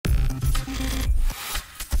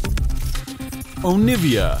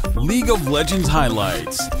Onivia, League of Legends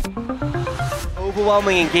highlights.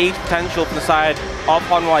 Overwhelming engaged potential from the side of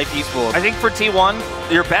Hanwha Esports. I think for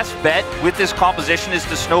T1, your best bet with this composition is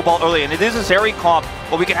to snowball early, and it is a Zeri comp,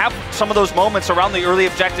 but we can have some of those moments around the early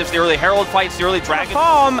objectives, the early Herald fights, the early Dragon.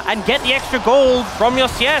 Farm and get the extra gold from your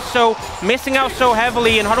CS, so missing out so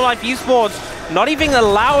heavily in Hanwha Esports, not even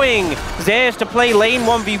allowing Zers to play lane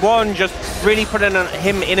 1v1, just really putting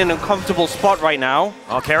him in an uncomfortable spot right now.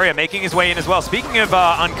 Oh, Carrier making his way in as well. Speaking of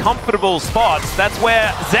uncomfortable spots, that's where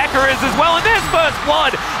Zeka is as well. And there's first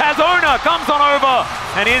blood as Ona comes on over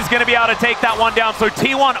and is going to be able to take that one down. So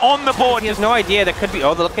T1 on the board. He has no idea. There could be,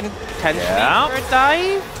 they're looking potentially for a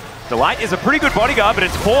dive. Delight is a pretty good bodyguard, but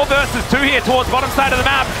it's 4 versus 2 here towards bottom side of the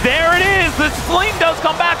map. There it is. The Sling does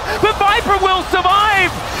come back, but Viper will survive.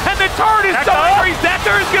 And the turret is so angry.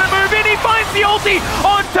 Zeka is going to move in. He finds the ulti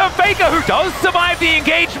onto Faker, who does survive the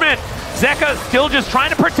engagement. Zeka still just trying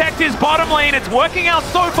to protect his bottom lane. It's working out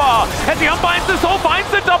so far. As he unbinds the soul, finds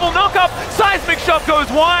the double knockup. Seismic shove goes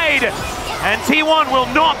wide. And T1 will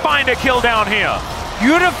not find a kill down here.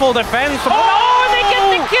 Beautiful defense. Oh, they get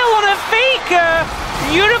the kill on a Faker.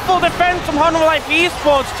 Beautiful defense from Hanwha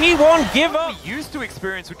Esports. T1 give up. He used to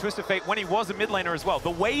experience with Twisted Fate when he was a mid laner as well. The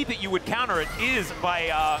way that you would counter it is by,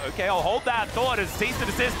 okay, I'll hold that thought as cease and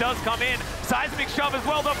desist does come in. Seismic shove as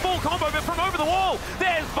well, the full combo, but from over the wall,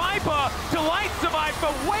 there's Viper. Delight survived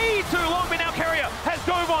for way too long, but now Carrier has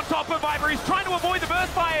dove on top of Viper. He's trying to avoid the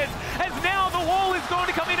burst fires, as now the wall is going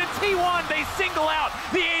to come in, and T1, they single out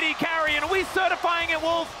the AD carry, and are we certifying it,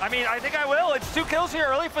 Wolf? I mean, I think I will. It's 2 kills here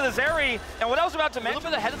early for the Zeri, and what I was about to mention, a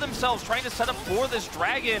little bit ahead of themselves, trying to set up for this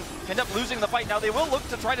Dragon, end up losing the fight. Now they will look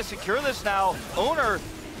to try to secure this now. Owner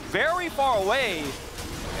very far away.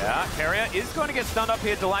 Yeah, Carrier is going to get stunned up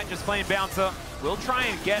here. Delight just playing bouncer. We'll try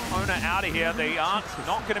and get Ona out of here. They aren't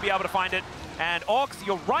not going to be able to find it. And Ox,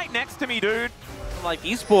 you're right next to me, dude. Like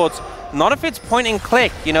esports, not if it's point and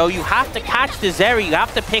click. You know, you have to catch the Zeri, you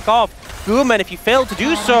have to pick off Boom, and if you fail to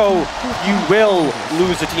do so, you will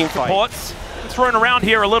lose a team fight. Supports thrown around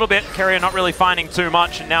here a little bit. Carrier not really finding too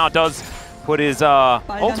much, and now does put his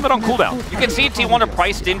ultimate on cooldown. You can see T1 are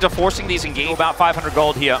priced into forcing these engagements. About 500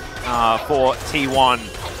 gold here for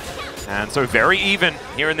T1. And so very even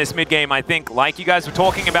here in this mid game. I think, like you guys were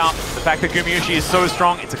talking about, the fact that Gumyushi is so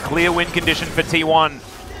strong, it's a clear win condition for T1.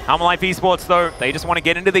 Hanwha Esports, though, they just want to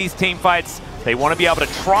get into these team fights. They want to be able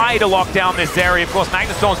to try to lock down this area. Of course,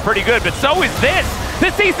 Magnustorm's pretty good, but so is this.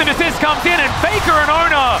 The cease and desist comes in, and Faker and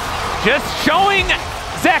Ona just showing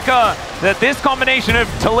Zeka that this combination of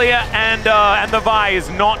Talia and the Vi is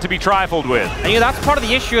not to be trifled with. And you know, that's part of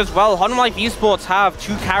the issue as well. Hanwha Esports have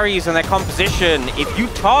 2 carries in their composition. If you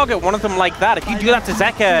target one of them like that, if you do that to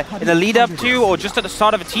Zeka in the lead up to or just at the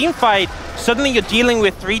start of a team fight, suddenly you're dealing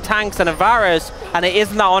with 3 tanks and a Varus, and it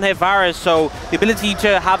isn't that on-hit Varus, so the ability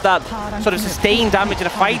to have that sort of sustained damage in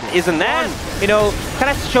a fight isn't there. You know,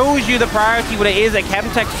 kind of shows you the priority when it is a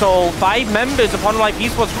Chemtech Soul. 5 members of Hanwha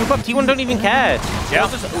Esports group up, T1 don't even care. Yeah. They'll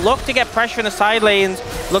just look to get pressure in the side lanes,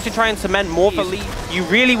 look to try and cement more for lead. You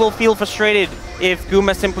really will feel frustrated if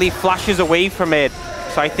Guma simply flashes away from it.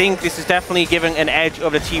 So I think this is definitely giving an edge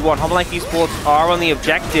over the T1. Hanwha Esports are on the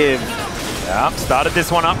objective. Yeah, started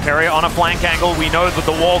this one up. Carrier on a flank angle. We know that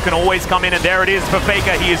the wall can always come in, and there it is for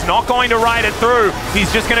Faker. He is not going to ride it through.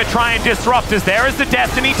 He's just going to try and disrupt as there is the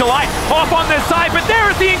Destiny Delight off on this side, but there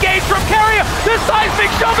is the engage from Carrier. The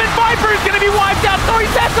seismic shove, and Viper is going to be wiped out. Sorry,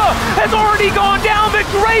 Zeka has already gone down. The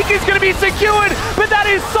Drake is going to be secured, but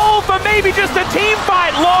that is sold for maybe just a team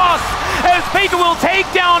fight loss, as Faker will take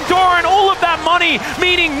down Doran. All of that money,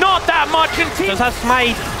 meaning not that much. And Does have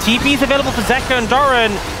Smite. TP is available for Zeka and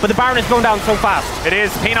Doran, but the Baron is going down so fast. It is.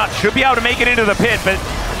 Peanut should be able to make it into the pit, but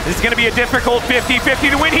this is going to be a difficult 50-50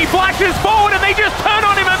 to win. He flashes forward, and they just turn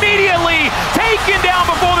on him immediately. Taken down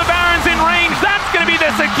before the Baron's in range. That's going to be the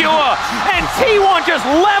secure. And T1 just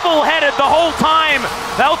level-headed the whole time.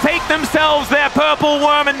 They'll take themselves their purple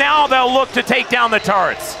worm, and now they'll look to take down the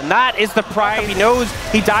turrets. And that is the prize. He knows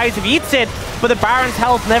he dies if he eats it, but the Baron's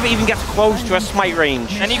health never even gets close to a smite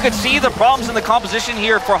range. And you can see the problems in the composition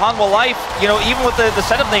here for Hanwha Life. You know, even with the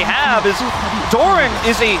setup they have, is Doran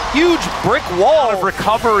is a huge brick wall of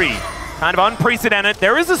recovery. Kind of unprecedented.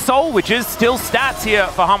 There is a soul, which is still stats here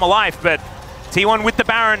for Hanwha Life, but T1 with the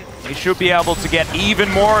Baron, he should be able to get even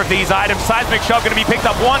more of these items. Seismic Shove going to be picked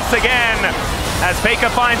up once again, as Faker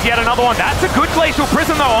finds yet another one. That's a good Glacial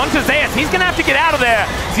Prison, though, onto Zeus. He's going to have to get out of there.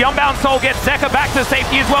 The Unbound Soul gets Zeka back to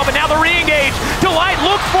safety as well, but now the re-engage. Delight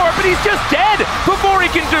looks for it, but he's just dead before he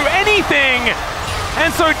can do anything.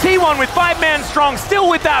 And so T1 with 5-man strong, still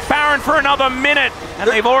with that Baron for another minute, and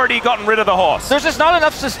they've already gotten rid of the horse. There's just not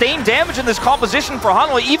enough sustained damage in this composition for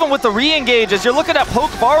Hanwha, even with the re-engage. As you're looking at Poke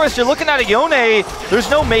Varus, you're looking at a Yone. There's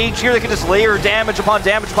no mage here that can just layer damage upon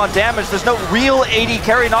damage upon damage. There's no real AD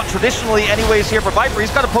carry, not traditionally anyways here for Viper. He's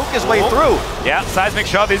got to poke his way through. Yeah, Seismic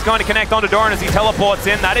Shove is going to connect onto Doran as he teleports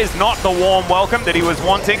in. That is not the warm welcome that he was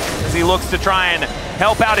wanting as he looks to try and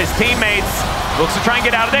help out his teammates. Looks to try and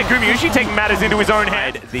get out of there. Gumayusi taking matters into his own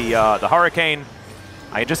head. The Hurricane,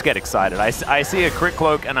 I just get excited. I see a Crit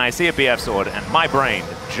Cloak and I see a BF Sword, and my brain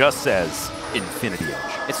just says Infinity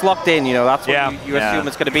Edge. It's locked in, you know, that's what you assume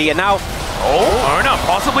it's going to be. And now... Oh no,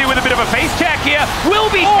 possibly with a bit of a face check here. Will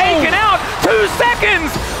be taken out 2 seconds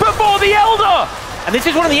before the Elder. And this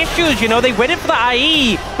is one of the issues, you know, they waited for the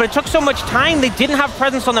IE, but it took so much time, they didn't have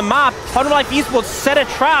presence on the map. Hanwha Esports set a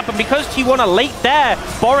trap, and because T1 are late there,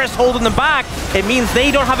 Boris holding them back, it means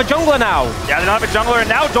they don't have a jungler now. Yeah, they don't have a jungler, and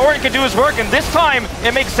now Doran can do his work, and this time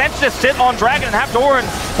it makes sense to sit on Dragon and have Doran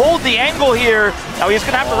hold the angle here. Now he's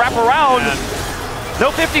going to have to wrap around.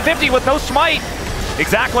 No 50-50 with no smite.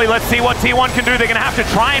 Exactly, let's see what T1 can do. They're going to have to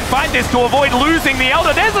try and fight this to avoid losing the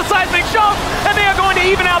Elder. There's a Seismic Shove, and they are going to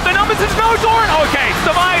even out the numbers. It's no Doran. Okay,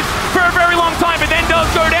 survives for a very long time, but then does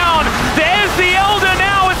go down. There's the Elder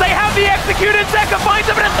now as they have the executed. Zeka finds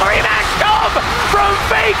him, and a 3-man shove from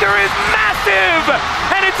Faker is massive.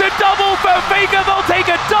 And it's a double for Faker. They'll take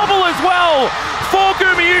a double as well for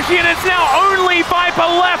Gumayusi, and it's now only Viper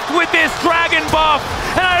left with this Dragon buff,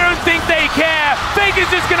 and I don't think they care.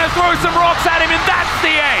 Faker's just going to throw some rocks at him, and that's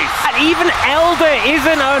the ace. And even Elder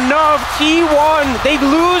isn't enough. T1, they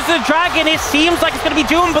lose the Dragon. It seems like it's going to be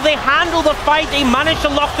doomed, but they handle the fight. They managed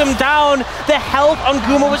to lock them down. The health on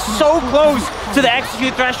Guma was so close to the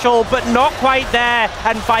execute threshold, but not quite there,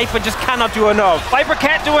 and Viper just cannot do enough. Viper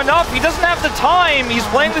can't do enough. He doesn't have the time. He's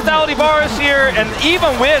playing without Varus here, and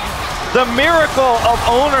even with the miracle of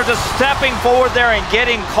Owner just stepping forward there and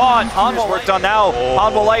getting caught. Hanwha work done now.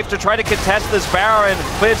 Hanwha Life to try to contest this Baron,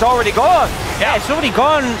 but it's already gone. Yeah, it's already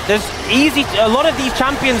gone. There's a lot of these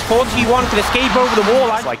champions for T1 can escape over the wall.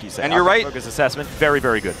 Like you said, and you're right. Focus assessment, very,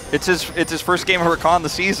 very good. It's his first game of Huracan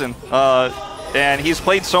this season, and he's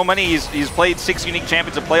played so many. He's played 6 unique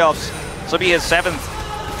champions in playoffs. So be his 7th.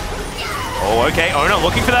 Oh, okay. Ono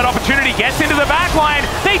looking for that opportunity. Gets into the back line.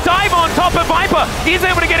 They dive on top of Viper. He's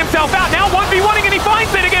able to get himself out. Now 1v1ing, and he finds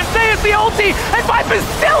it against Zeus, the ulti. And Viper's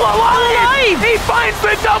still alive. He finds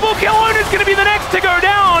the double kill. Ono's going to be the next to go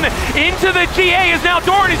down. Into the GA as now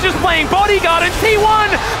Doran is just playing bodyguard. And T1,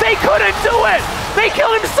 they couldn't do it. They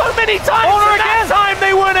killed him so many times. Owner again. That time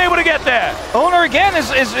they weren't able to get there. Owner again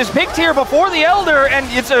is picked here before the Elder, and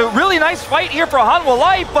it's a really nice fight here for Hanwha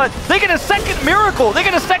Life, but they get a second miracle. They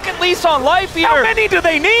get a second lease on life here. How many do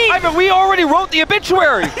they need? I mean, we already wrote the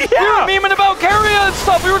obituary. Yeah. We were memeing about Carrier and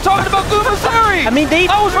stuff. We were talking about Gumasari. I mean,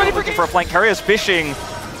 I was ready for a flank. Carrier's fishing.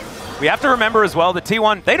 We have to remember as well that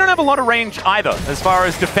T1, they don't have a lot of range either as far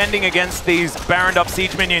as defending against these Baroned up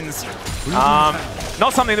siege minions.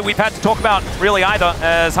 Not something that we've had to talk about really either,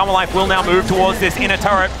 as Hanwha Life will now move towards this inner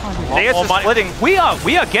turret. Splitting. We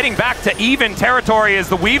are getting back to even territory as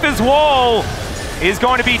the Weaver's Wall is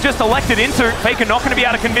going to be just elected into. Faker not going to be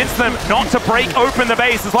able to convince them not to break open the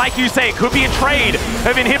base. As like you say, it could be a trade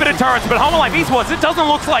of inhibitor turrets, but Hanwha Life Esports, it doesn't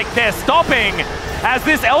look like they're stopping, as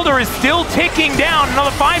this Elder is still ticking down.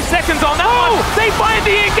 Another 5 seconds on that one. They find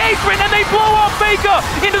the engagement and they blow off Faker.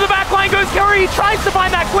 Into the back line goes Curry. He tries to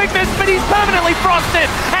find that quickness, but he's permanently frosted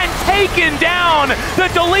and taken down.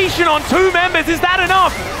 The deletion on 2 members, is that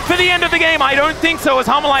enough for the end of the game? I don't think so. As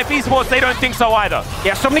Hanwha Life Esports, they don't think so either.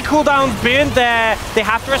 Yeah, so many cooldowns burned there. They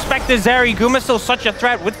have to respect the Zeri. Guma's still such a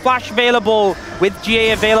threat. With Flash available, with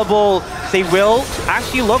GA available, they will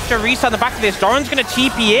actually look to reset the back of this. Doran's going to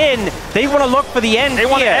TP in. They want to look for the end. They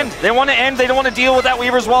want to end. They want to end. They don't want to deal with that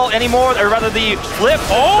Weaver's Wall anymore, or rather the flip.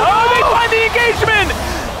 Oh, no, they find the engagement!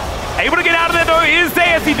 Able to get out of there though is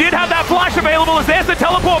Zeus. He did have that flash available as there's the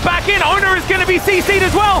teleport back in. Owner is going to be CC'd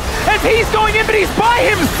as well as he's going in, but he's by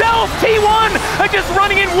himself. T1 are just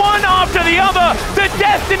running in one after the other. The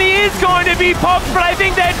Destiny is going to be popped, but I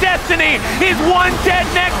think their Destiny is 1 dead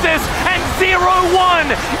Nexus and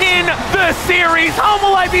 0-1 in the series. Hanwha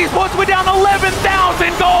Life Esports were down 11,000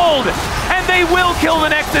 gold, and they will kill the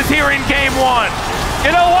Nexus here in game 1. You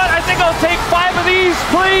know what? I think I'll take 5 of these,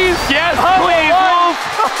 please. Yes, please, Wolf.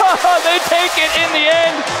 They take it in the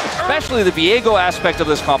end. Especially the Viego aspect of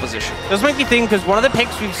this composition. Does make me think, because one of the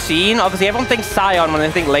picks we've seen, obviously everyone thinks Sion when they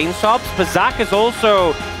think lane swaps, but Zac has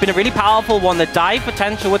also been a really powerful one. The dive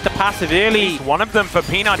potential with the passive early. One of them for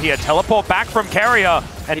Peanut here. Teleport back from Carrier,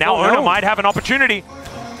 and now Owner might have an opportunity.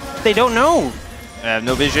 They don't know.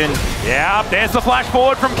 No vision. Yeah, there's the flash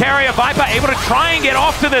forward from Carrier. Viper able to try and get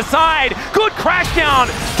off to the side. Good crash down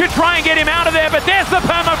to try and get him out of there, but there's the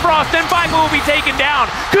permafrost, and Viper will be taken down.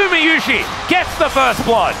 Gumayushi gets the first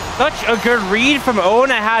blood. Such a good read from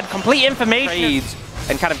Owner, had complete information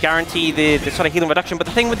and kind of guarantee the sort of healing reduction. But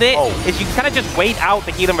the thing with it is you kind of just wait out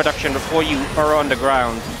the healing reduction before you burrow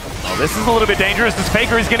underground. Oh, this is a little bit dangerous as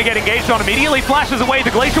Faker is going to get engaged on. Immediately flashes away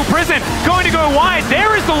the Glacial Prison. Going to go wide.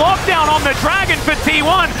 There is the lockdown on the Dragon for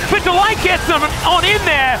T1. But Delight gets them on in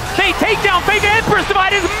there. They take down Faker. Empress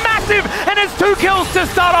Divide is massive. And it's 2 kills to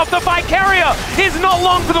start off the fight. Carrier is not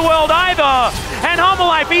long for the world either. And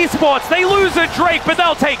Hanwha Esports, they lose a Drake, but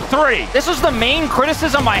they'll take 3. This was the main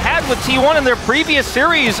criticism I had with T1 in their previous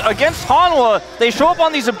series against Hanwha. They show up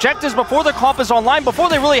on these objectives before the comp is online, before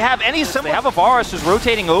they really have any similar. They have a Varus who's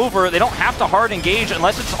rotating over. They don't have to hard engage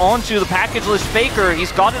unless it's onto the packageless Faker.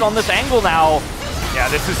 He's got it on this angle now. Yeah,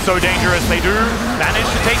 this is so dangerous. They do manage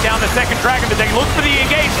to take down the second Dragon, but they look for the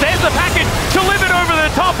engage. There's the package delivered over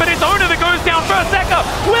the top, but it's Owner that goes down first. Zeka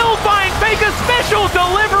will find Faker's special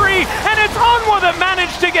delivery, and it's Hanwha that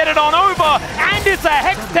managed to get it on over, and it's a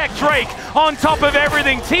Hextech Drake on top of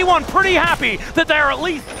everything. T1 pretty happy that they're at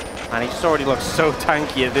least... And he just already looks so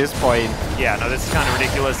tanky at this point. Yeah, no, this is kind of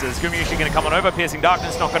ridiculous. Is Gumayushi going to come on over? Piercing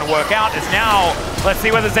Darkness not going to work out. As now, let's see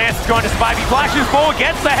whether Zeus is going to survive. He flashes forward,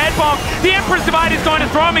 gets the head bonk. The Empress Divide is going to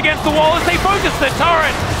throw him against the wall as they focus the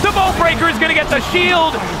turret. The Bolt Breaker is going to get the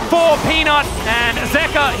shield for Peanut. And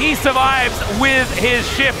Zeka, he survives with his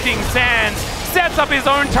shifting sands. Sets up his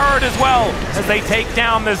own turret as well as they take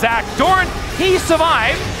down the Zac. Doran, he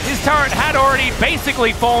survived. His turret had already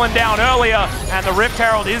basically fallen down earlier, and the Rift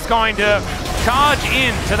Herald is going to charge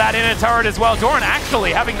into that inner turret as well. Doran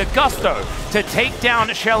actually having the gusto to take down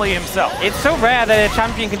HLE himself. It's so rare that a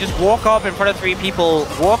champion can just walk up in front of 3 people,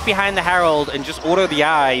 walk behind the Herald, and just auto the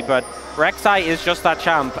eye, but Rek'Sai is just that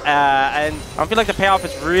champ, and I feel like the payoff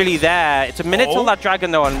is really there. It's a minute till that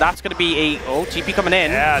Dragon though, and that's going to be a TP coming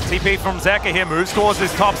in. Yeah, TP from Zeka here, moves towards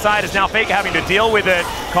his top side, is now Faker having to deal with it.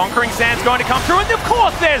 Conquering Sand's going to come through, and of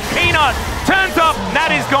course there's Peanut. Turns up,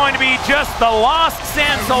 that is going to be just the last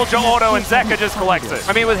Sand Soldier auto, and Zeka just collects it.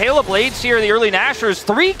 I mean, with Halo Blades here, the early Nashers,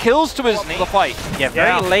 3 kills to his the fight. Yeah,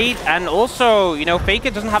 very late, and also, you know, Faker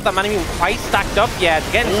doesn't have that many quite stacked up yet.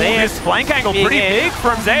 Again, Zeus, flank angle pretty big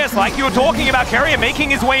from Zeus, like you were talking about. Carrier making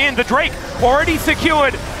his way in. The Drake already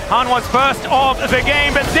secured Hanwha's first of the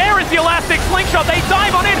game, but there is the elastic slingshot. They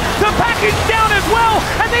dive on in, the package down as well,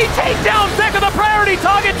 and they take down Zeka, the priority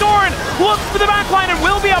target. Doran looks for the backline and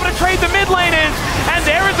will be able to trade the mid laners, and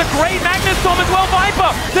there is a great Magnus Storm as well.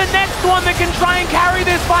 Viper, the next one that can try and carry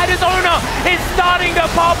this fight as Owner is starting to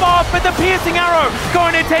pop off, but the piercing arrow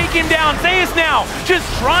going to take him down. Zeus now just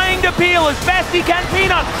trying to peel as best he can.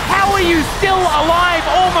 Peanut, how are you still alive?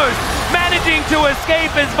 Almost managing to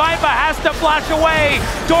escape as Viper has to flash away.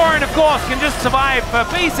 Doran, of course, can just survive for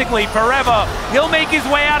basically forever. He'll make his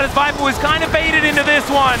way out as Viper was kind of baited into this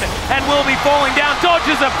one and will be falling down.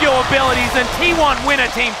 Dodges a few abilities, and T1 win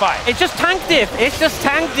a team fight. It's just tank diff. It's just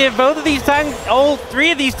tank diff. Both of these tanks, all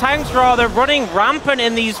 3 of these tanks rather, running rampant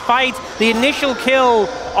in these fights. The initial kill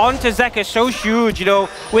onto Zeka so huge, you know,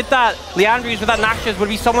 with that Leandries, with that Naxos would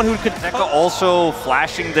be someone who could... Zeka also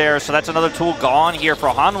flashing there, so that's another tool gone here for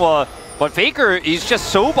Hanwha. But Faker, he's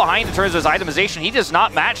just so behind in terms of his itemization. He does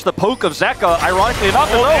not match the poke of Zeka, ironically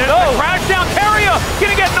enough. No. Crash down, Carrier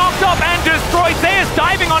gonna get knocked up and destroyed. Zeus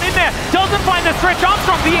diving on in there, doesn't find the stretch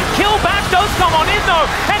Armstrong. The kill back does come on in though,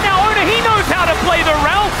 and now Owner, he knows how to play the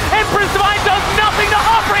rel. Empress Divide does nothing. The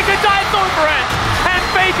Heartbreaker dives over it, and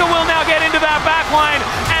Faker will now get into that backline,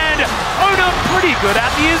 and Owner pretty good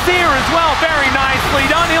at the Azir as well. Very nicely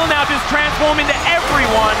done. He'll now just transform into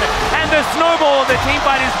everyone, and the snowball of the team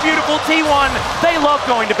fight is beautiful. T1, they love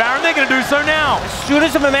going to Baron. They're going to do so now. As soon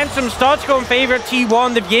as the momentum starts to go in favor of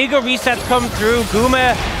T1, the Viego resets come through.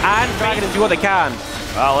 Guma and Dragon do what they can.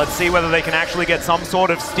 Well, let's see whether they can actually get some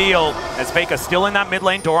sort of steal, as Faker still in that mid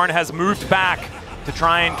lane. Doran has moved back to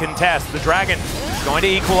try and contest. The Dragon is going to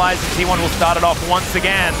equalize. T1 will start it off once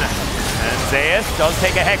again. And Zeus does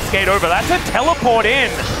take a Hex Gate over. That's a teleport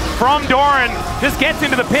in from Doran. Just gets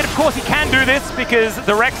into the pit. Of course, he can do this because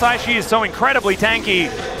the Rek'Sai, she is so incredibly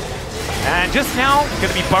tanky. And just now,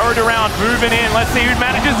 going to be burrowed around, moving in. Let's see who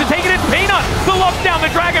manages to take it. It's Peanut, the lock down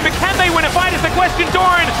the Dragon, but can they win a fight is the question.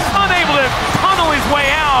 Doran unable to tunnel his way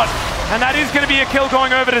out. And that is going to be a kill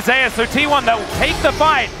going over to Zeus. So T1, that will take the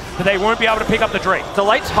fight but they won't be able to pick up the Drake.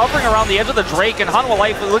 Delight's hovering around the edge of the Drake, and Hanwha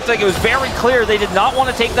Life, it looked like it was very clear they did not want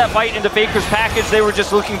to take that fight into Faker's package. They were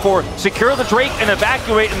just looking for secure the Drake and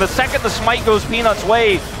evacuate, and the second the smite goes Peanut's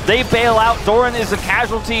way, they bail out. Doran is a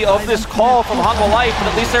casualty of this call from Hanwha Life, but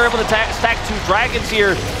at least they're able to stack 2 dragons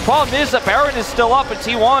here. Problem is that Baron is still up, and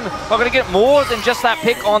T1 are going to get more than just that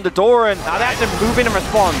pick on the Doran. Now they have to move in and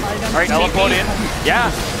respond. All right, teleport in.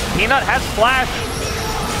 Yeah, Peanut has flash.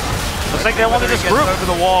 Looks like they wanted this group over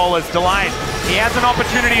the wall as Delight. He has an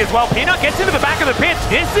opportunity as well. Peanut gets into the back of the pit.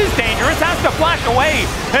 This is dangerous. Has to flash away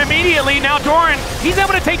immediately. Now Doran, he's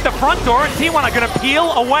able to take the front door, and T1 are going to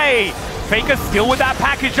peel away. Faker still with that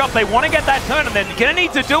package up. They want to get that turn, and they're going to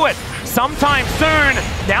need to do it sometime soon.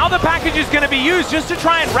 Now the package is going to be used just to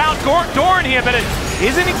try and rout Doran here, but it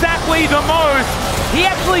isn't exactly the most. He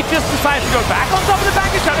actually just decides to go back on top of the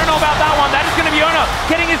package. I don't know about that one. That is going to be Ona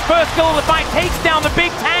getting his first kill of the fight. Takes down the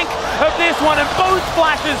big tank of this one, and both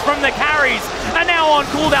flashes from the carries are now on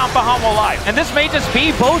cooldown for Hanwha Life. And this may just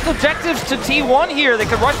be both objectives to T1 here. They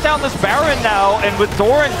could rush down this Baron now, and with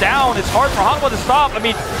Doran down, it's hard for Hanwha to stop. I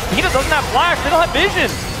mean, Peanut doesn't have flash. They don't have vision.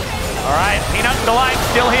 All right, Peanut and Delight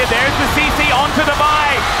still here. There's the CC onto the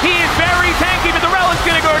buy. He is very tanky, but the Rel is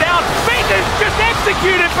going to go down. Faker's just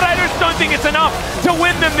executed, but I just don't think it's enough to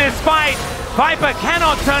win them this fight. Viper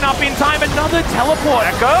cannot turn up in time. Another teleport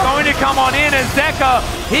going to come on in as Zeka.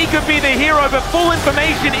 He could be the hero, but full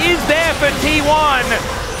information is there for T1.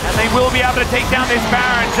 And they will be able to take down this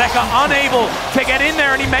Baron. Zeka unable to get in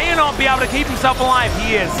there, and he may not be able to keep himself alive.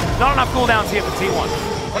 He is. Not enough cooldowns here for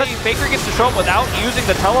T1. What if Faker gets to show up without using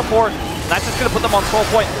the teleport? That's just going to put them on slow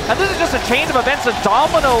point. And this is just a chain of events, a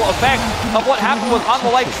domino effect of what happened with Hanwha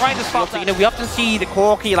Life trying to stop that. You know, we often see the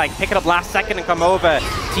Corki like pick it up last second and come over.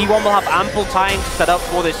 T1 will have ample time to set up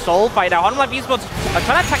for this soul fight. Now, Hanwha Life Esports are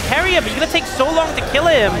trying to attack Carrier, but you're going to take so long to kill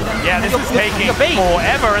him. Yeah, this is taking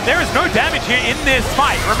forever, and there is no damage here in this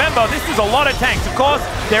fight. Remember, this is a lot of tanks. Of course,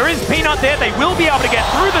 there is Peanut there. They will be able to get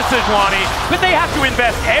through the Sejuani, but they have to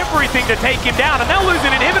invest everything to take him down, and they'll lose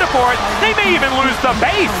an inhibitor for it. They may even lose the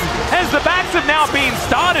base, as the backs have now been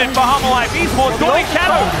started for Hanwha Life Esports. Going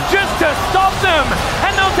Shadow just to stop them,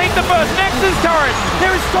 and they'll take the first Nexus turret.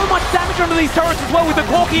 There is so much damage under these turrets as well with the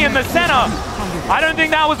Corki in the center. I don't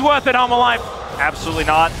think that was worth it, Hanwha Life. Absolutely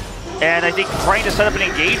not. And I think trying to set up an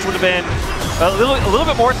engage would have been a little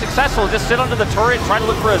bit more successful. Just sit under the turret, try to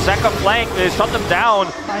look for a Zeka flank, shut them down.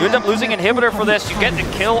 You end up losing inhibitor for this. You get the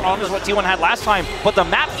kill on what T1 had last time, but the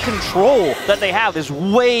map control that they have is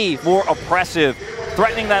way more oppressive.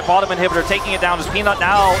 Threatening that bottom inhibitor, taking it down. Is Peanut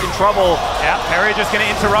now in trouble? Yeah, Perry just going to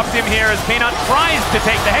interrupt him here as Peanut tries to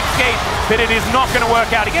take the Hex Gate, but it is not going to work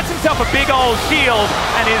out. He gets himself a big old shield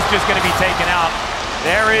and is just going to be taken out.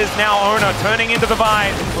 There is now Ona turning into the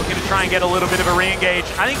Vine, looking to try and get a little bit of a re-engage.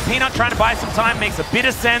 I think Peanut trying to buy some time makes a bit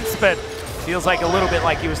of sense, but feels like a little bit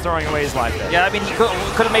like he was throwing away his life there. Yeah, I mean, he could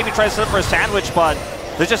have maybe tried to set up for a sandwich, but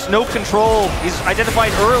there's just no control. He's identified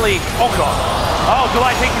early. Oh, God. Oh,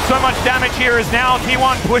 Delight taking so much damage here is now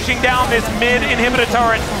T1 pushing down this mid inhibitor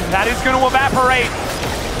turret. That is going to evaporate.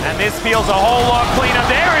 And this feels a whole lot cleaner.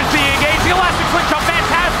 There is the engage. The elastic switch up,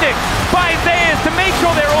 fantastic by Zayas to make sure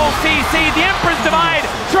they're all CC. The Emperor's Divide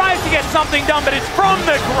tries to get something done, but it's from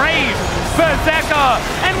the grave for Zeka.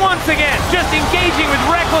 And once again, just engaging with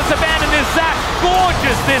reckless abandon is Zach.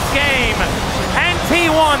 Gorgeous this game. And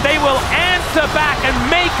T1, they will answer back and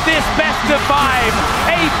make this best of 5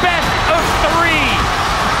 a best of 3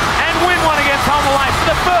 and win one against Hanwha Life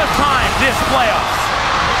for the first time this playoffs.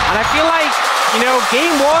 And I feel like, you know,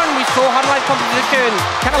 game 1, we saw Hanwha Life composition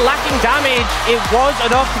kind of lacking damage. It was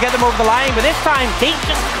enough to get them over the line, but this time they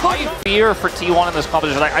just couldn't. Fear for T1 in this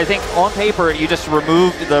competition. I think on paper, you just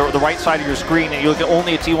remove the right side of your screen and you look at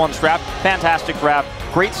only a T1 strap. Fantastic grab.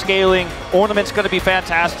 Great scaling. Ornament's going to be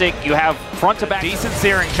fantastic. You have front to back. Decent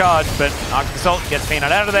searing charge, but Arctic Assault gets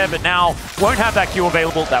Peanut out of there, but now won't have that Q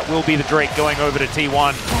available. That will be the Drake going over to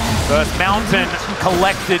T1. First Mountain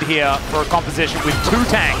collected here for a composition with 2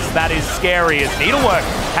 tanks. That is scary as Needlework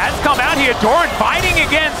has come out here. Doran fighting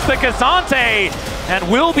against the Cassante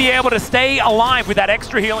and will be able to stay alive with that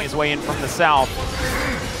extra healing his way in from the south.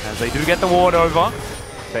 As they do get the ward over,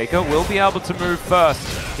 Faker will be able to move first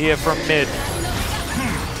here from mid.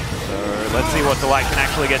 So let's see what Delight can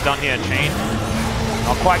actually get done here. Chain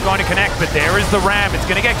not quite going to connect, but there is the ram. It's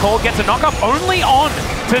going to get called, gets a knock-up only on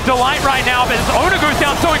to Delight right now, but as Ona goes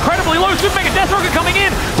down so incredibly low, Super Mega Death Rocket coming in,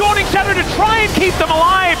 Dawning Shadow to try and keep them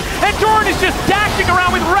alive, and Doran is just dashing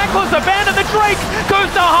around with reckless abandon. The Drake goes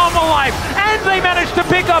to Hanwha Life, and they manage to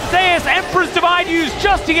pick up Zayas. Emperor's Divide used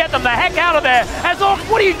just to get them the heck out of there. As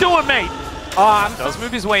what are you doing, mate? Does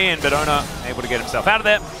move his way in, but Ona able to get himself out of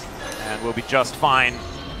there, and will be just fine.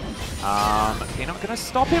 Peanut going to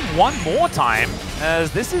stop him one more time,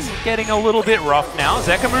 as this is getting a little bit rough now.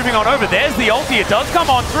 Zeka moving on over. There's the ulti. It does come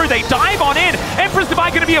on through. They dive on in. Empress Divide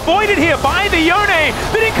going to be avoided here by the Yone.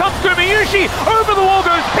 But in comes Gumayusi. Over the wall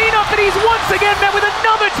goes Peanut, but he's once again met with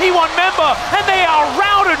another T1 member, and they are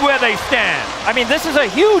routed where they stand. I mean, this is a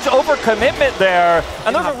huge overcommitment there.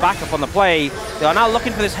 And there's a backup on the play. They are now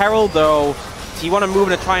looking for this Herald, though. T1 are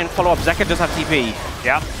moving to try and follow up. Zeka does have TP.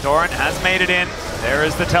 Yeah, Doran has made it in. There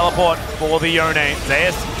is the teleport for the Yone.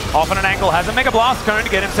 Zeus off on an angle, has a Mega Blast Cone to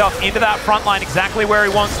get himself into that front line exactly where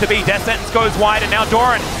he wants to be. Death Sentence goes wide, and now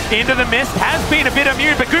Doran into the mist, has been a bit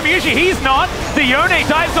immune, but Gumayusi, he's not. The Yone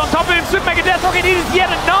dives on top of him, Super Mega Death Rocket, it is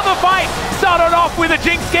yet another fight. Started off with a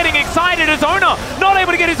Jinx getting excited as Ona not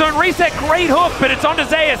able to get his own reset. Great hook, but it's onto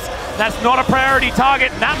Zeus. That's not a priority target.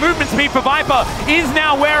 That movement speed for Viper is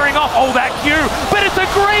now wearing off. Oh, that Q. But it's a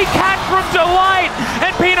great catch from Delight.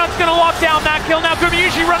 And Peanut's going to lock down that kill. Now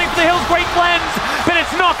Gumayusi running for the hills. Great cleanse. But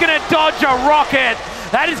it's not going to dodge a rocket.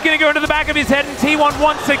 That is going to go into the back of his head, and T1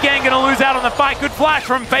 once again going to lose out on the fight. Good flash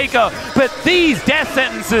from Faker, but these death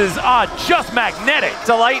sentences are just magnetic.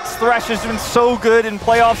 Delight's Thresh has been so good in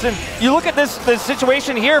playoffs, and you look at this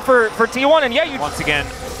situation here for T1, and yeah, you... Once again,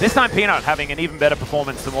 this time Peanut having an even better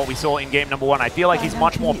performance than what we saw in game number 1. I feel like he's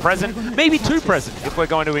much more present, maybe too present if we're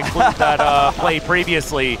going to include that play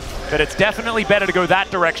previously. But it's definitely better to go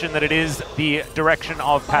that direction than it is the direction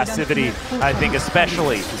of passivity, I think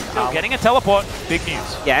especially. Getting a teleport, big news.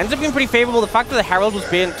 Yeah, ends up being pretty favorable. The fact that the Herald was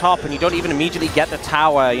being top and you don't even immediately get the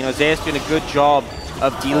tower, you know, Zeus doing a good job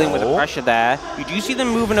of dealing with the pressure there. You do see them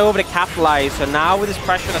moving over to capitalize, so now with this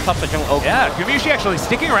pressure on the top of the jungle. Oh, yeah, Gumayusi actually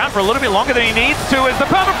sticking around for a little bit longer than he needs to as the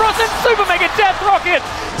Permafrost and Super Mega Death Rocket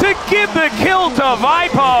to give the kill to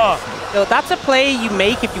Viper. So that's a play you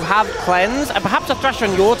make if you have Cleanse, and perhaps a Thresh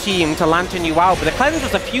on your team to lantern you out, but the Cleanse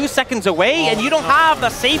was a few seconds away, and you don't have the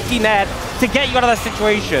safety net to get you out of that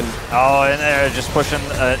situation. Oh, and they're just pushing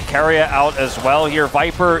Carrier out as well here.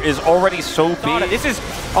 Viper is already so big. This is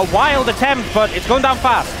a wild attempt, but it's going down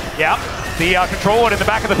fast. Yeah. The control ward in the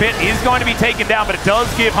back of the pit is going to be taken down, but it does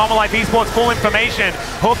give Hanwha Esports full information.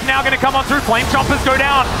 Hook now going to come on through. Flame Chompers go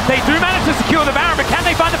down. They do manage to secure the Baron, but can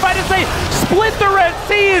they find the fight as they split the Red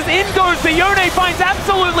Sea? As in goes the Yone, finds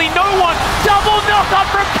absolutely no one. Double knock up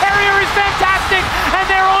from Carrier is fantastic, and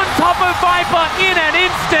they're on top of Viper in an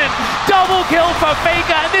instant. Double kill for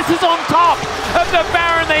Faker, and this is on top of the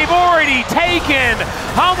Baron they've already taken.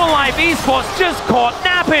 Hanwha Esports just caught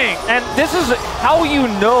napping. And this is how you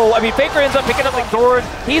know. I mean, Faker ends up picking up the Doran.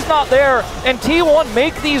 He's not there. And T1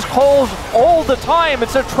 make these calls all the time.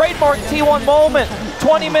 It's a trademark T1 moment.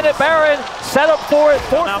 20-minute Baron, set up for it.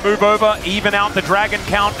 Now move over, even out the Dragon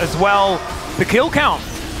count as well. The kill count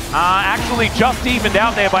actually just evened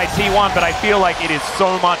out there by T1, but I feel like it is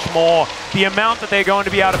so much more. The amount that they're going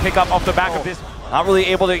to be able to pick up off the back of this. Not really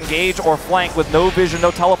able to engage or flank with no vision,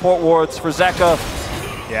 no teleport wards for Zeka.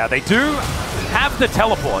 Yeah, they do have the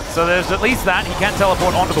teleport, so there's at least that. He can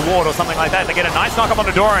teleport onto the ward or something like that. They get a nice knock up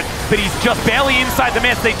onto Doran, but he's just barely inside the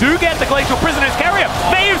mist. They do get the Glacial Prisoner's Carrier.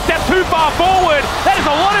 May have stepped too far forward. That is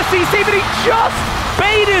a lot of CC, but he just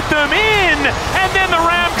baited them in. And then the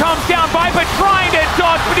Ram comes down. Viper trying to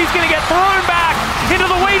dodge, but he's going to get thrown back into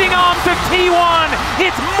the waiting arms of T1.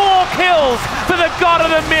 It's more kills for the god of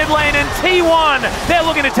the mid lane, and T1, they're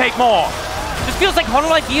looking to take more. Just feels like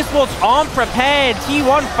Hanwha Esports aren't prepared.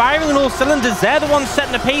 T1 firing on all cylinders. They're the ones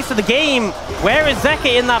setting the pace of the game. Where is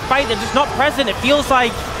Zeka in that fight? They're just not present. It feels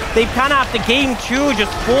like they've kind of, after game 2,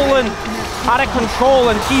 just fallen out of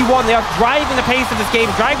control. And T1, they are driving the pace of this game,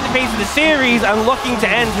 driving the pace of the series, and looking to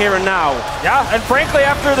end here and now. Yeah, and frankly,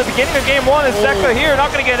 after the beginning of game 1, is Zeka here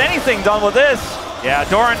not going to get anything done with this. Yeah,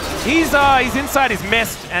 Doran, he's inside his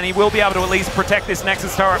mist, and he will be able to at least protect this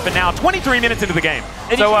Nexus turret for now. 23 minutes into the game,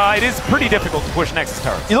 so it is pretty difficult to push Nexus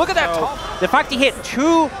turrets. You look at that the fact he hit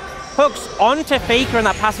 2 hooks onto Faker in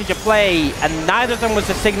that passage of play, and neither of them was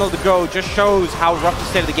the signal to go, just shows how rough the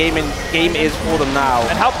state of the game is for them now.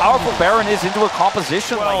 And how powerful Baron is into a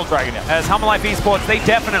composition like Dragon. As Hanwha Esports, they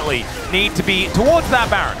definitely need to be towards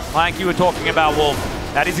that Baron, like you were talking about, Wolf.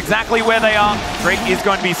 That is exactly where they are. Drake is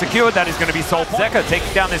going to be secured. That is going to be Soul Zeka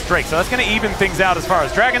taking down this Drake. So that's going to even things out as far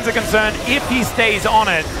as Dragons are concerned. If he stays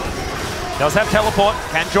on it, does have teleport,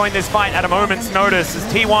 can join this fight at a moment's notice. As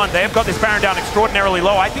T1, they have got this Baron down extraordinarily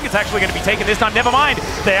low. I think it's actually going to be taken this time. Never mind.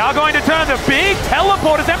 They are going to turn the big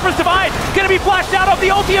teleport as Empress Divide Gonna be flashed out of the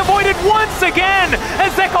ulti, avoided once again,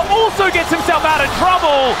 as Zeka also gets himself out of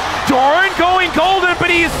trouble. Doran going golden, but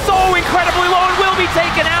he is so incredibly low and will be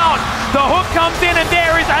taken out. The hook comes in, and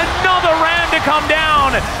there is another ram to come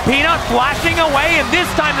down. Peanut flashing away, and this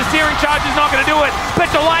time the searing charge is not going to do it.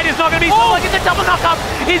 But the light is not going to be so lucky. The double knockup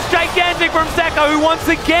is gigantic from Zeka, who once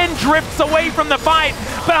again drifts away from the fight.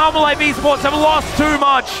 But Hanwha Esports have lost too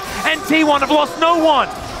much, and T1 have lost no one.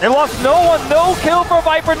 They lost no one, no kill for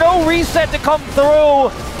Viper, no reset to come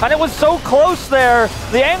through. And it was so close there.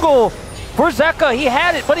 The angle for Zeka, he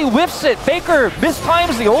had it, but he whiffs it. Faker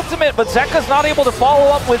mistimes the ultimate, but Zeka's not able to follow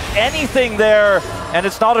up with anything there. And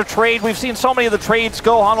it's not a trade. We've seen so many of the trades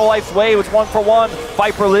go Hanwha Life's way. It's 1-for-1.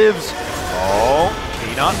 Viper lives. Oh,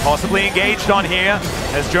 Peanut possibly engaged on here,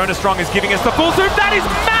 as Jonas Strong is giving us the full zoom. That is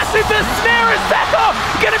massive! The snare is Zeka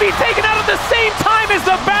gonna be taken out at the same time as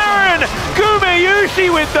the Baron!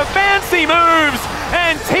 Gumayushi with the fancy moves,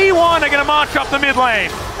 and T1 are gonna march up the mid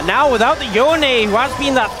lane. And now without the Yone, who has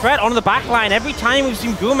been that threat on the back line, every time we've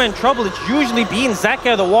seen Guma in trouble, it's usually been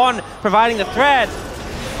Zeka, the one providing the threat.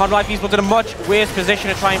 Hanwha Esports in a much worse position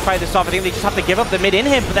to try and fight this off. I think they just have to give up the mid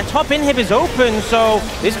inhib, but their top inhib is open, so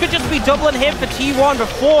this could just be double inhib for T1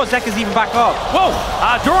 before Zeka's even back up. Whoa!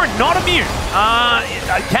 Doran not immune.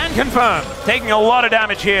 I can confirm, taking a lot of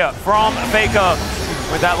damage here from Faker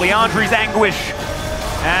with that Leandri's anguish.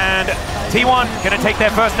 And T1 gonna take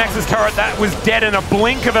their first Nexus turret. That was dead in a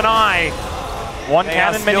blink of an eye. One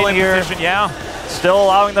cannon minion here. Position, yeah. Still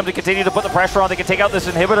allowing them to continue to put the pressure on. They can take out this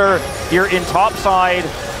inhibitor here in top side.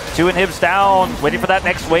 2 inhibs down, waiting for that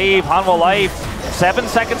next wave. Hanwha Life, 7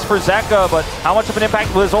 seconds for Zeka, but how much of an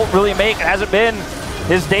impact will his ult really make? It hasn't been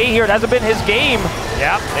his day here. It hasn't been his game.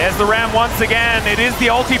 Yeah, there's the ram once again. It is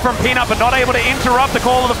the ulti from Peanut, but not able to interrupt the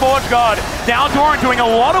call of the Forge Guard. Now Doran doing a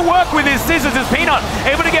lot of work with his scissors as Peanut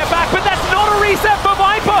able to get back, but that's not a reset for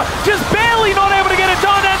Viper. Just barely not able to get it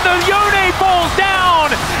done, and the Yone falls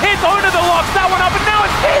down. It's Owner that locks that one up, and now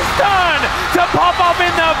it's his turn to pop up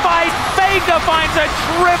in the fight. Faker finds a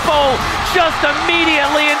triple just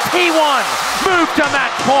immediately, and T1 move to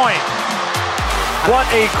match point. What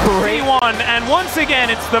a great one, and once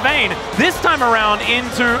again it's the Vayne, this time around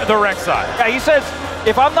into the Rex side. Yeah, he says,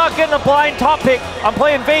 if I'm not getting a blind top pick, I'm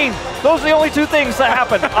playing Vayne. Those are the only 2 things that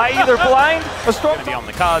happen. I either blind or strong. Gonna be on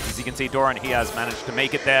the cards, as you can see, Doran, he has managed to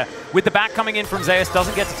make it there. With the back coming in from Zeus,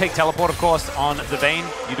 doesn't get to take teleport, of course, on the Vayne.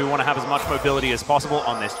 You do want to have as much mobility as possible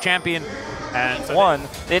on this champion. And so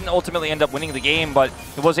didn't ultimately end up winning the game, but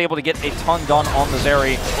he was able to get a ton done on the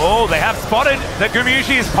Zeri. Oh, they have spotted that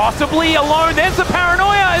Gumayushi is possibly alone. There's the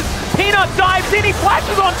paranoia as Peanut dives in. He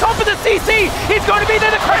flashes on top of the CC. He's going to be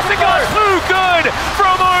there. The Crescent Guard, too good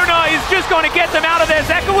from Ona. He's just going to get them out of there.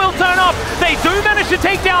 Zeka will turn up. They do manage to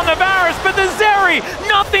take down the Varus, but the Zeri,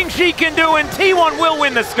 nothing she can do, and T1 will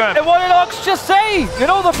win the skirmish. And what did Ox just say?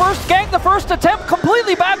 You know, the first gank, the first attempt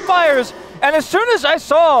completely backfires. And as soon as I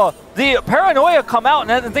saw the paranoia come out and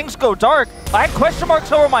then things go dark, I had question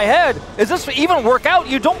marks over my head. Is this even work out?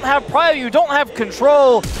 You don't have prio, you don't have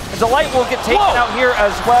control. And Delight will get taken out here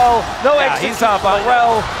as well. No exit. He's up.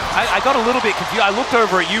 I got a little bit confused. I looked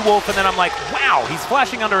over at you, Wolf, and then I'm like, wow, he's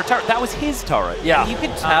flashing under a turret. That was his turret. Yeah. You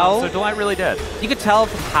could tell. So Delight really did. You could tell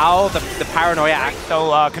from how the paranoia acts.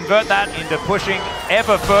 So convert that into pushing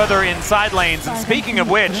ever further in side lanes. And speaking of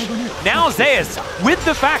which, now Zeus, with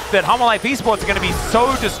the fact that Hanwha Esports are going to be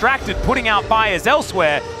so distracted putting out fires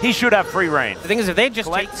elsewhere, he should have free reign. The thing is, if they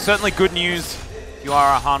just take... Certainly good news if you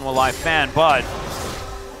are a Hanwha Life fan, but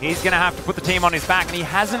he's going to have to put the team on his back, and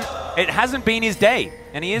it hasn't been his day.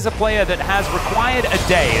 And he is a player that has required a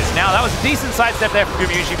day. Now, that was a decent sidestep there from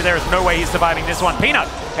Gumayushi, but there is no way he's surviving this one. Peanut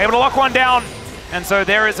able to lock one down, and so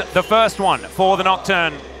there is the first one for the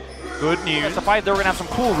Nocturne. Good news. That's a fight they're going to have some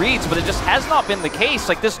cool reads, but it just has not been the case.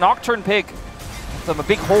 Like this Nocturne pick, from a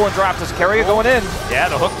big hole in draft as Carrier going in. Yeah,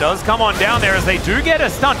 the hook does come on down there as they do get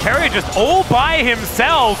a stun. Carrier just all by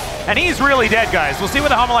himself, and he's really dead, guys. We'll see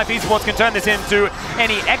whether Hanwha Esports can turn this into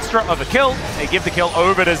any extra of a kill. They give the kill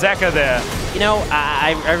over to Zeka there. You know,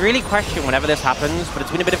 I really question whenever this happens, but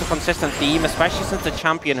it's been a bit of a consistent theme, especially since the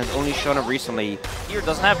champion has only shown up recently. Here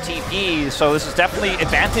doesn't have TP, so this is definitely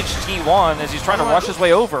advantage T1 as he's trying to rush his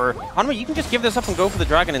way over. Hanwha, you can just give this up and go for the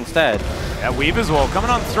dragon instead. Yeah, Weave as well coming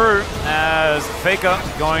on through as Faker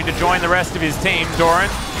going to join the rest of his team. Doran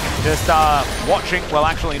just watching, well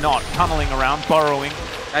actually not, tunneling around, burrowing.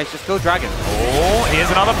 Guys, just go dragon. Oh, here's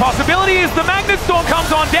another possibility as the Magnet Storm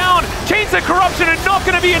comes on down. Chains of Corruption are not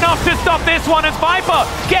going to be enough to stop this one as Viper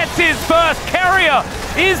gets his first. Carrier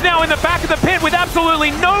is now in the back of the pit with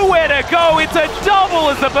absolutely nowhere to go. It's a double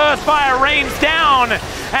as the burst fire rains down.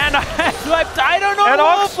 And I don't know. And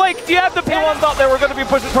Ox, like, yeah, the P1 thought they were going to be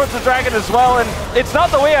pushing towards the Dragon as well, and it's not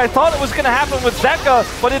the way I thought it was going to happen with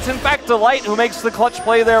Zeka, but it's in fact Delight who makes the clutch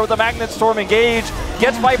play there with the Magnet Storm engage,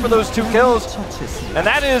 gets Viper those 2 kills, and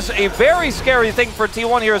that is a very scary thing for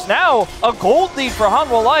T1 here. Is now a gold lead for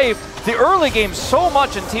Hanwha Life. The early game so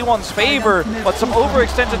much in T1's favor, but some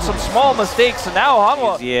overextension, some small mistakes, and now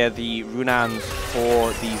Hanwha. Yeah, the Runans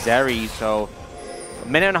for the Zeri, so a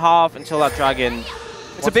minute and a half until that Dragon.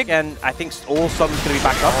 It's a big, and I think all sums going to be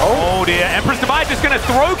backed up. Oh dear, Empress Divide just going to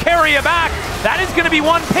throw Carrier back. That is going to be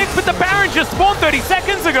one pick, but the Baron just spawned 30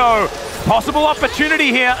 seconds ago. Possible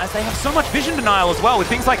opportunity here, as they have so much vision denial as well with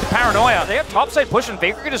things like the Paranoia. They have topside push, and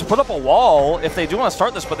Faker can just put up a wall if they do want to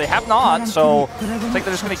start this, but they have not, so I think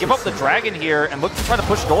they're just going to give up the Dragon here and look to try to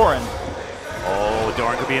push Doran. Oh,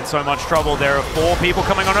 Doran could be in so much trouble. There are 4 people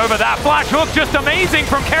coming on over. That flash hook just amazing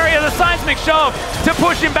from Carrier, the seismic shove to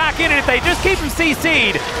push him back in, and if they just keep him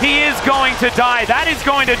CC'd, he is going to die. That is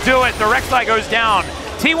going to do it. The Rek'Sai goes down.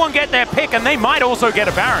 T1 get their pick, and they might also get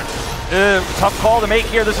a Baron. Tough call to make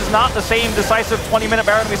here. This is not the same decisive 20-minute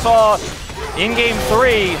Baron we saw in Game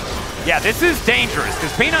 3. Yeah, this is dangerous, because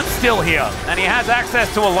Peanut's still here, and he has access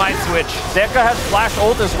to a light switch. Zeka has flash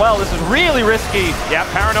ult as well. This is really risky. Yeah,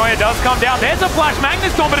 Paranoia does come down. There's a flash Magnet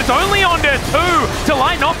Storm, but it's only onto 2.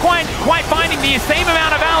 Delight not quite finding the same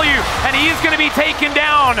amount of value, and he is going to be taken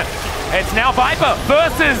down. It's now Viper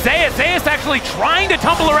versus Zeus. Zeus actually trying to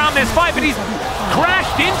tumble around this fight, but he's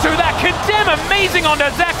crashed into that Condemn. Amazing onto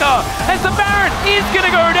Zeka, as the Baron is going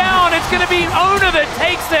to go down. It's going to be Owner that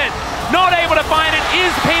takes it. Not able to find it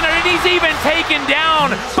is Peanut, and he's even taken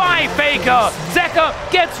down by Faker. Zeka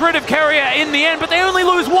gets rid of Carrier in the end, but they only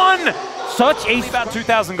lose 1. Such a about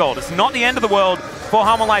 2,000 gold. It's not the end of the world for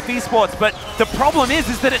Hanwha Life Esports, but the problem is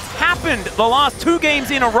that it's happened the last 2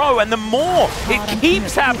 games in a row, and the more it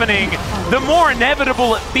keeps happening, the more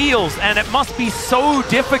inevitable it feels, and it must be so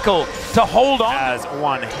difficult to hold on. As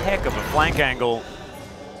one heck of a flank angle,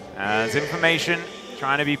 as information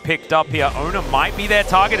trying to be picked up here. Owner might be their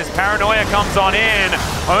target as Paranoia comes on in.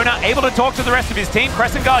 Owner able to talk to the rest of his team.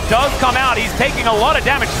 Crescent Guard does come out. He's taking a lot of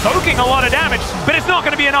damage, soaking a lot of damage, but it's not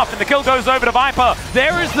going to be enough, and the kill goes over to Viper.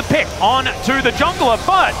 There is the pick on to the jungler,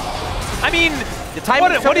 but, I mean,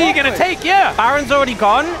 what are you going to take? Yeah. Baron's already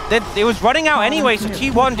gone. It was running out anyway, so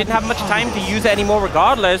T1 didn't have much time to use it anymore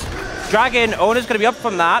regardless. Dragon, Owner's going to be up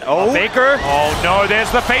from that. Oh, Baker. Oh no,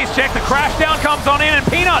 there's the face check. The crash down comes on in, and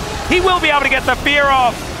Peanut, he will be able to get the fear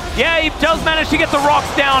off. Yeah, he does manage to get the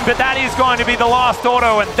rocks down, but that is going to be the last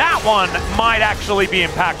auto, and that one might actually be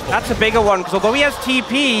impactful. That's a bigger one, because although he has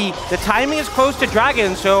TP, the timing is close to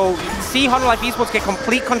Dragon, so you can see Hanwha Life Esports get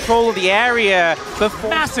complete control of the area before.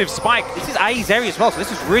 Massive spike. This is IE's area as well, so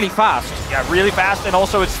this is really fast. Yeah, really fast, and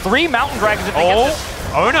also it's 3 Mountain Dragons if they get this.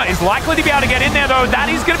 Owner is likely to be able to get in there, though.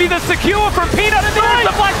 That is going to be the secure from Peanut, and there's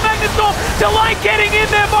the Flash Magnet Storm. Delight getting in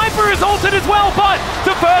there. Viper is ulted as well, but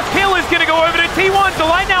the first kill is going to go over to T1.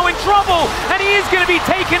 Delight now in trouble, and he is going to be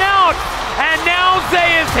taken out. And now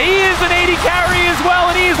Zeus, he is an 80 carry as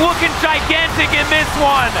well, and he is looking gigantic in this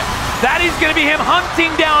one. That is going to be him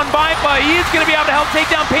hunting down Viper. He is going to be able to help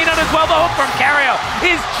take down Peanut as well. The hook from Carrier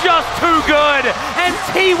is just too good, and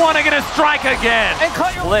T1 are going to strike again. And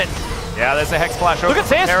cut your lit. Yeah, there's a Hex Flash. Look at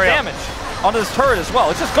Zeus' damage onto this turret as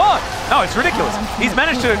well. It's just gone. No, it's ridiculous. He's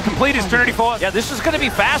managed to complete his Trinity Force. Yeah, this is going to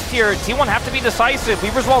be fast here. T1 have to be decisive.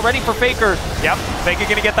 Weaver's well ready for Faker. Yep, Faker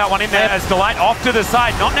going to get that one in there as Delight off to the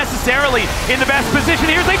side. Not necessarily in the best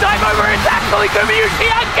position here as they dive over. It's actually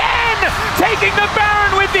Gumayusi again, taking the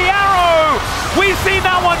Baron with the arrow. We've seen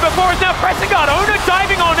that one before. It's now Crescent Guard. Owner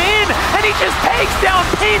diving on in, and he just takes down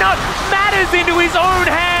Peanut. Matters into his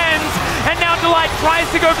own hands. And now Delight tries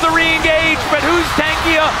to go for the re-engage, but who's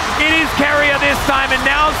tankier? It is Carrier this time, and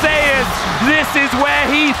now Zeus. This is where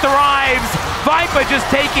he thrives. Viper just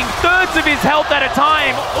taking thirds of his health at a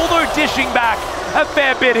time, although dishing back a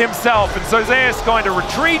fair bit himself. And so Zeus going to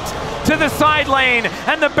retreat to the side lane,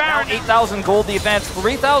 and the Baron... 8,000 gold the advance,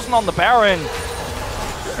 3,000 on the Baron.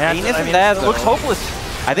 And there, it looks hopeless.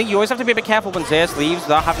 I think you always have to be a bit careful when Zeus leaves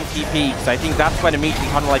without having TP, because I think that's when immediately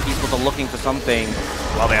Hanwha Life Esports are looking for something.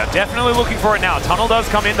 Well, they are definitely looking for it now. Tunnel does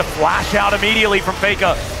come in to flash out immediately from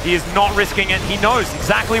Faker. He is not risking it. He knows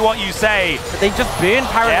exactly what you say. But they just burn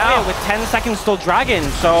Paranoia with 10 seconds still Dragon,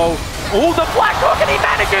 so... Oh, the Black Hook, and he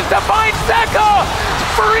manages to find Zeka!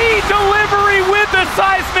 Free delivery with the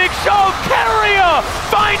seismic shove. Carrier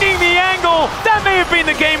finding the angle. That may have been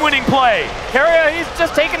the game-winning play. Carrier, he's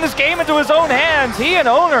just taking this game into his own hands. He and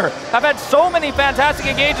Owner have had so many fantastic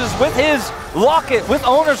engages with his Locket, with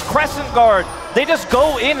Owner's Crescent Guard. They just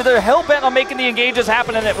go in, they're hell-bent on making the engages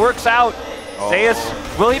happen, and it works out. Zeus,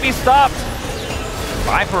 will he be stopped?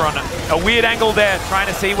 Viper on a weird angle there, trying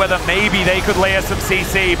to see whether maybe they could layer some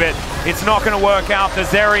CC, but it's not going to work out. The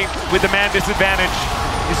Zeri with the man disadvantage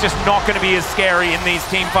is just not going to be as scary in these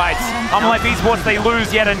team fights. Unlike Esports, they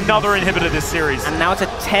lose yet another inhibitor this series. And now it's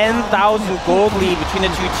a 10,000 gold lead between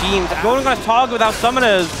the two teams. Going on a target without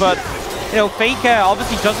summoners, but you know, Faker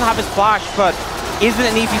obviously doesn't have his flash, but isn't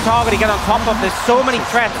an easy target to get on top of. There's so many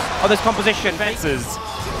threats on this composition. Fences.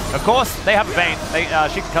 Of course, they have a Bane.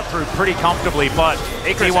 She can cut through pretty comfortably, but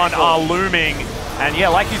T1 are looming. And yeah,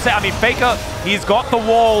 like you said, I mean, Faker, he's got the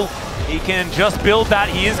wall. He can just build that.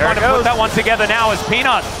 He is going to put that one together now as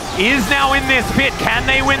Peanut is now in this pit. Can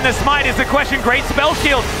they win the smite is the question. Great spell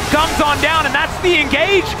shield comes on down, and that's the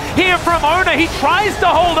engage here from Owner. He tries to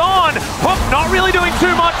hold on. Hook not really doing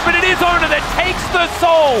too much, but it is Owner that takes the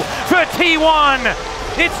soul for T1.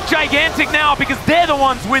 It's gigantic now because they're the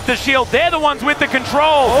ones with the shield. They're the ones with the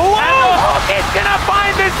control. Oh, and the Hook is going to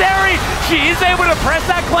find the Zeri. She is able to press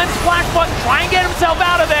that cleanse flash button, try and get himself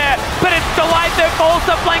out of there. But it's Delight that falls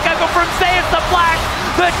to flank angle from Say. It's the flash,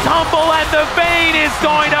 the tumble, and the Vayne is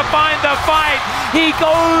going to find the fight. He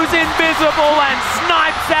goes invisible and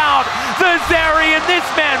snipes out the Zeri. And this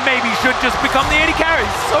man maybe should just become the AD carry.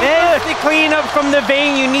 So there's the cleanup from the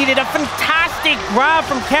Vayne you needed. A fantastic grab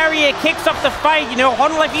from Carrier, kicks up the fight. You know,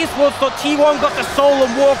 Hanwha Esports thought T1 got the soul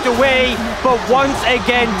and walked away, but once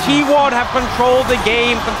again, T1 have controlled the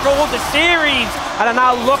game, controlled the series, and are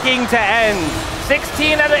now looking to end.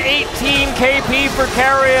 16 out of 18 KP for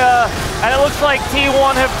Carrier, and it looks like T1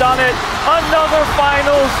 have done it. Another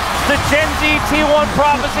finals. The Gen Z T1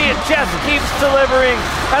 prophecy, it just keeps delivering.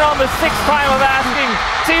 And on the 6th time of asking,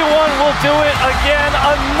 T1 will do it again.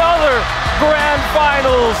 Another grand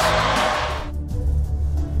finals.